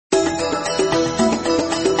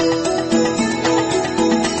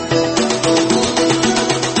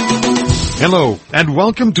Hello, and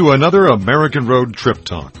welcome to another American Road Trip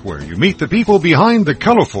Talk, where you meet the people behind the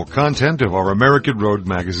colorful content of our American Road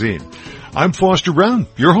magazine. I'm Foster Brown,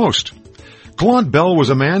 your host. Claude Bell was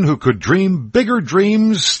a man who could dream bigger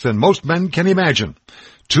dreams than most men can imagine.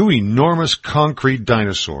 Two enormous concrete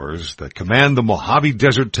dinosaurs that command the Mohave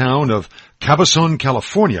desert town of Cabazon,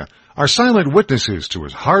 California, are silent witnesses to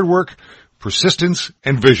his hard work, persistence,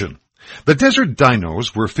 and vision. The desert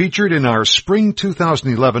dinos were featured in our spring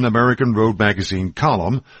 2011 American Road magazine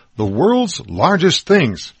column, The World's Largest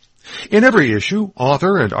Things. In every issue,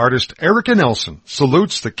 author and artist Erika Nelson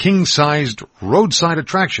salutes the king-sized roadside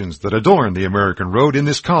attractions that adorn the American road in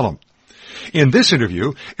this column. In this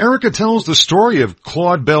interview, Erika tells the story of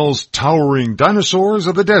Claude Bell's towering dinosaurs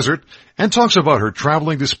of the desert and talks about her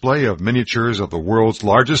traveling display of miniatures of the world's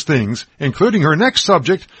largest things, including her next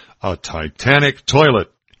subject, a Titanic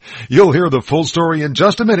toilet. You'll hear the full story in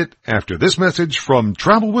just a minute after this message from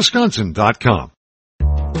TravelWisconsin.com.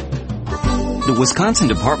 The Wisconsin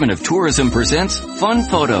Department of Tourism presents Fun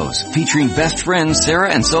Photos featuring best friends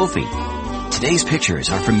Sarah and Sophie. Today's pictures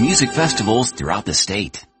are from music festivals throughout the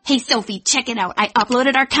state. Hey, Sophie, check it out. I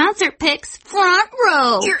uploaded our concert pics. Front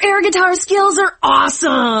row. Your air guitar skills are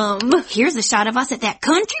awesome. Here's a shot of us at that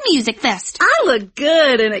country music fest. I look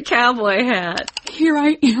good in a cowboy hat. Here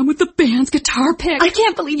I am with the band's guitar pick. I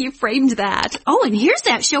can't believe you framed that. Oh, and here's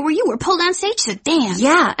that show where you were pulled on stage to dance.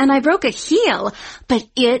 Yeah, and I broke a heel, but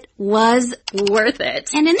it was worth it.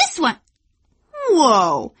 And in this one,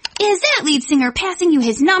 whoa, is that lead singer passing you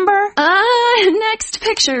his number? Next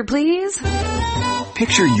picture, please.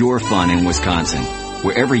 Picture your fun in Wisconsin.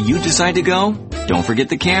 Wherever you decide to go, don't forget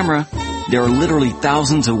the camera. There are literally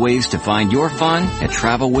thousands of ways to find your fun at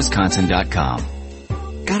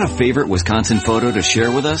TravelWisconsin.com. Got a favorite Wisconsin photo to share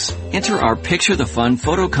with us? Enter our Picture the Fun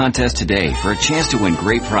photo contest today for a chance to win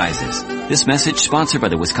great prizes. This message sponsored by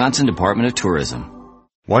the Wisconsin Department of Tourism.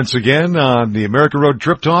 Once again, on the American Road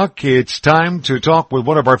Trip Talk, it's time to talk with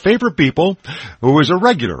one of our favorite people who is a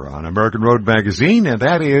regular on American Road magazine, and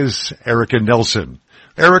that is Erika Nelson.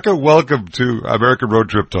 Erika, welcome to American Road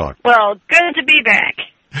Trip Talk. Well, good to be back.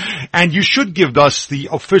 And you should give us the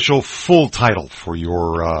official full title for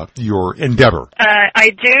your endeavor. I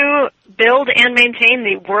do build and maintain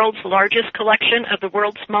the world's largest collection of the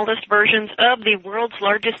world's smallest versions of the world's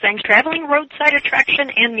largest things, traveling roadside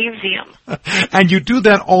attraction and museum. And you do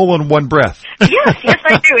that all in one breath. Yes,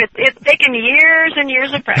 I do. It's taken years and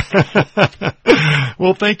years of practice.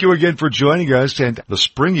 Well, thank you again for joining us. And the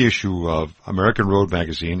spring issue of American Road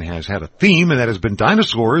magazine has had a theme, and that has been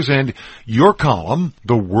dinosaurs. And your column,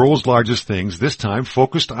 The World's Largest Things, this time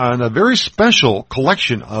focused on a very special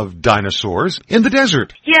collection of dinosaurs in the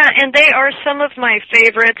desert. Yeah, and they are some of my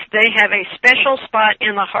favorites. They have a special spot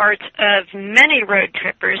in the hearts of many road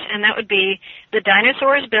trippers, and that would be the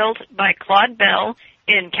dinosaurs built by Claude Bell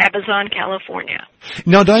in Cabazon, California.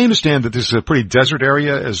 Now, do I understand that this is a pretty desert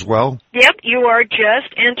area as well? Yep, you are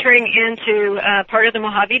just entering into part of the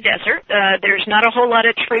Mohave Desert. There's not a whole lot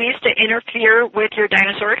of trees to interfere with your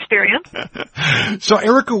dinosaur experience. So,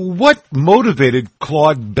 Erika, what motivated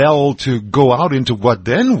Claude Bell to go out into what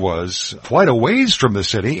then was quite a ways from the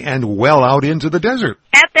city and well out into the desert?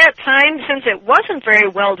 At that time, since it wasn't very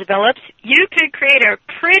well developed, you could create a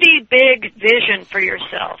pretty big vision for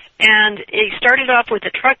yourself. And he started off with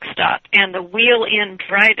a truck stop and the wheel-in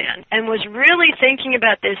drive-in and was really thinking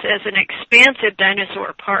about this as an expansive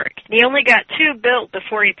dinosaur park. He only got 2 built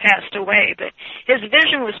before he passed away, but his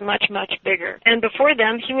vision was much, much bigger. And before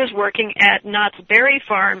them, he was working at Knott's Berry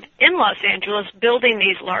Farm in Los Angeles building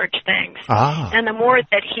these large things. And the more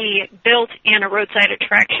that he built in a roadside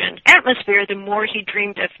attraction atmosphere, the more he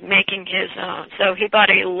dreamed of making his own. So he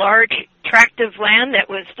bought a large tract of land that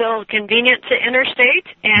was still convenient to interstate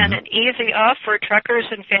and an easy off for truckers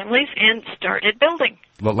and families, and started building.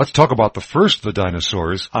 Well, let's talk about the first of the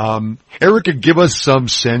dinosaurs. Erika, give us some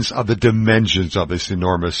sense of the dimensions of this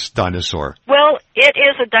enormous dinosaur. Well, it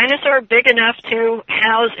is a dinosaur big enough to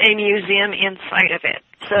house a museum inside of it.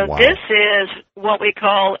 So This is what we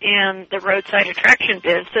call in the roadside attraction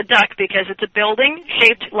biz the duck, because it's a building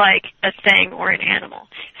shaped like a thing or an animal.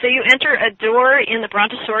 So you enter a door in the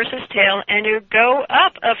Brontosaurus's tail, and you go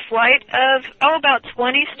up a flight of, about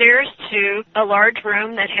 20 stairs to a large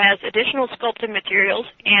room that has additional sculpted materials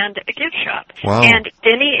and a gift shop. Wow. And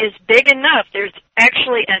Denny is big enough. There's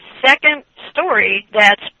actually a second story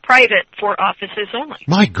that's private for offices only.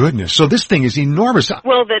 My goodness. So this thing is enormous.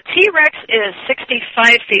 Well, the T-Rex is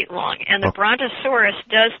 65 feet long, and the Brontosaurus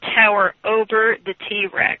does tower over the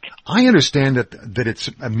T-Rex. I understand that it's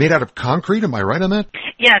made out of concrete. Am I right on that?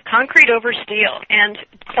 Yeah, concrete over steel. And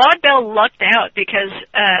Claude Bell lucked out because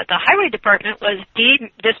the highway department was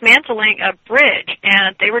dismantling a bridge,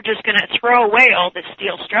 and they were just going to throw away all this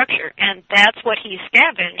steel structure. And that's what he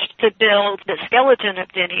scavenged to build the skeleton of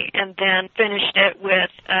Denny, and then finished it with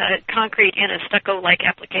concrete in a stucco-like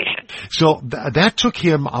application. So that took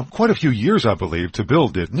him quite a few years, I believe, to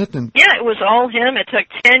build, didn't it? And yeah, it was all him. It took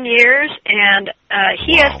 10 years, and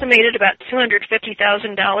he estimated about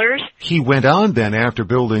 $250,000. He went on then after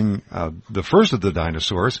building the first of the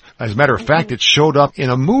dinosaurs. As a matter of fact, it showed up in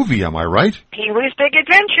a movie, am I right? Pee-wee's Big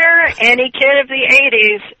Adventure. Any kid of the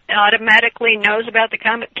 80s automatically knows about the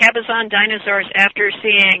Cabazon dinosaurs after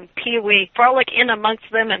seeing Pee-wee frolic in amongst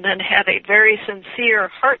them and then have a very sincere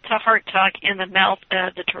heart-to-heart talk in the mouth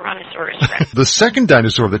of the Tyrannosaurus Rex. The second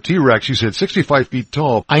dinosaur, the T-Rex, you said 65 feet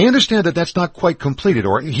tall. I understand that that's not quite completed,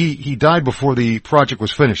 or he died before the project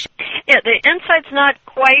was finished. Yeah, the inside's not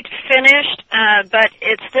quite finished, but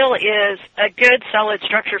it still is a good, solid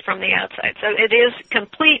structure from the outside. So it is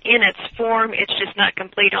complete in its form. It's just not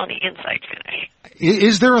complete on the inside finish.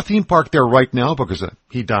 Is there a theme park there right now? Because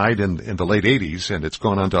he died in the late 80s, and it's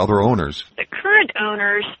gone on to other owners. The current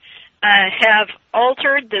owners have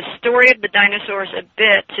altered the story of the dinosaurs a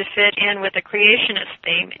bit to fit in with a creationist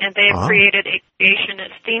theme, and they have created a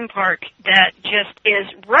creationist theme park that just is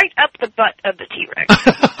right up the butt of the T-Rex.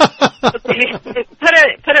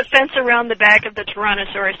 They put a fence around the back of the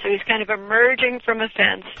Tyrannosaurus, so he's kind of emerging from a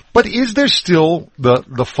fence. But is there still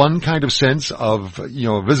the fun kind of sense of,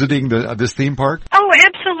 visiting this theme park? Oh,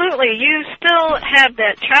 absolutely. You still have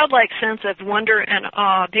that childlike sense of wonder and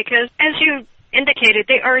awe because, as you indicated,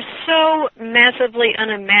 they are so massively,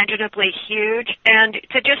 unimaginably huge, and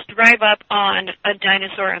to just drive up on a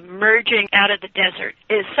dinosaur emerging out of the desert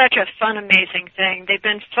is such a fun, amazing thing. They've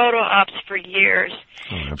been photo ops for years.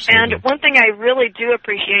 Oh, and one thing I really do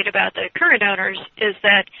appreciate about the current owners is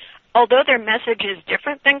that although their message is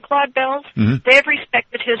different than Claude Bell's, they have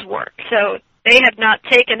respected his work. So they have not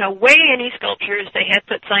taken away any sculptures. They have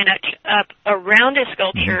put signage up around his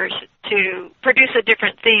sculptures to produce a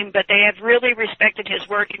different theme, but they have really respected his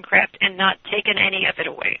work and craft and not taken any of it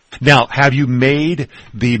away. Now, have you made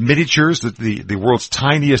the miniatures, the world's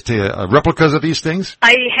tiniest replicas of these things?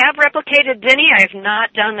 I have replicated Denny. I have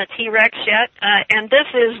not done the T-Rex yet, and this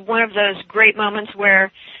is one of those great moments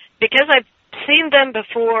where, because I've seen them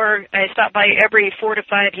before, I stop by every 4 to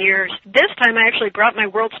 5 years. This time I actually brought my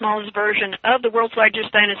world's smallest version of the world's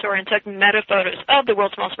largest dinosaur and took meta photos of the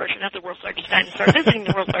world's smallest version of the world's largest dinosaur, visiting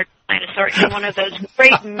the world's largest dinosaur in one of those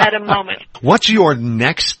great meta moments. What's your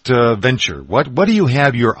next venture? What do you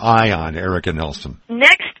have your eye on, Erika Nelson?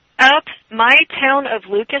 Next up, my town of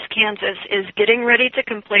Lucas, Kansas is getting ready to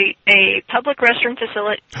complete a public restroom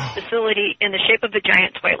facility in the shape of a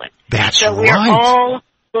giant toilet. That's so right. We are all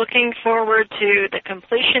looking forward to the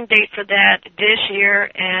completion date for that this year,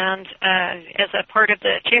 and as a part of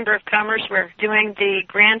the Chamber of Commerce, we're doing the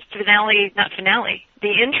grand finale,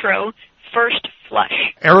 the intro, First Flush.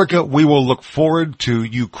 Erika, we will look forward to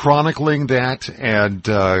you chronicling that and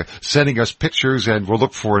sending us pictures, and we'll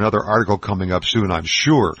look for another article coming up soon, I'm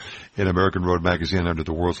sure, in American Road Magazine under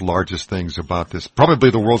the world's largest things about this,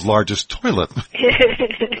 probably the world's largest toilet.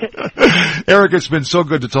 Erika, it's been so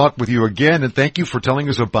good to talk with you again, and thank you for telling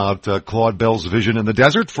us about Claude Bell's vision in the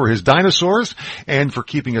desert for his dinosaurs and for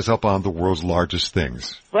keeping us up on the world's largest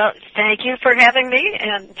things. Well, thank you for having me,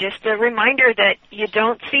 and just a reminder that you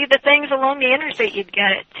don't see the things along the interstate. You've got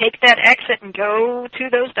to take that exit and go to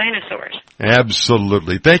those dinosaurs.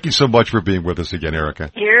 Absolutely. Thank you so much for being with us again,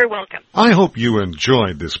 Erika. You're welcome. I hope you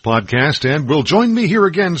enjoyed this podcast and will join me here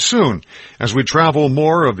again soon as we travel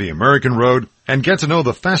more of the American road and get to know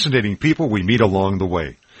the fascinating people we meet along the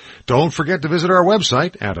way. Don't forget to visit our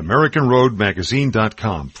website at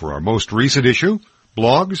AmericanRoadMagazine.com for our most recent issue,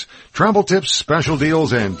 blogs, travel tips, special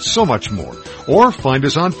deals, and so much more. Or find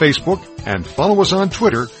us on Facebook and follow us on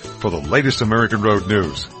Twitter for the latest American Road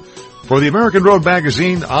news. For the American Road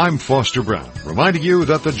Magazine, I'm Foster Brown, reminding you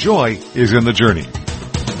that the joy is in the journey.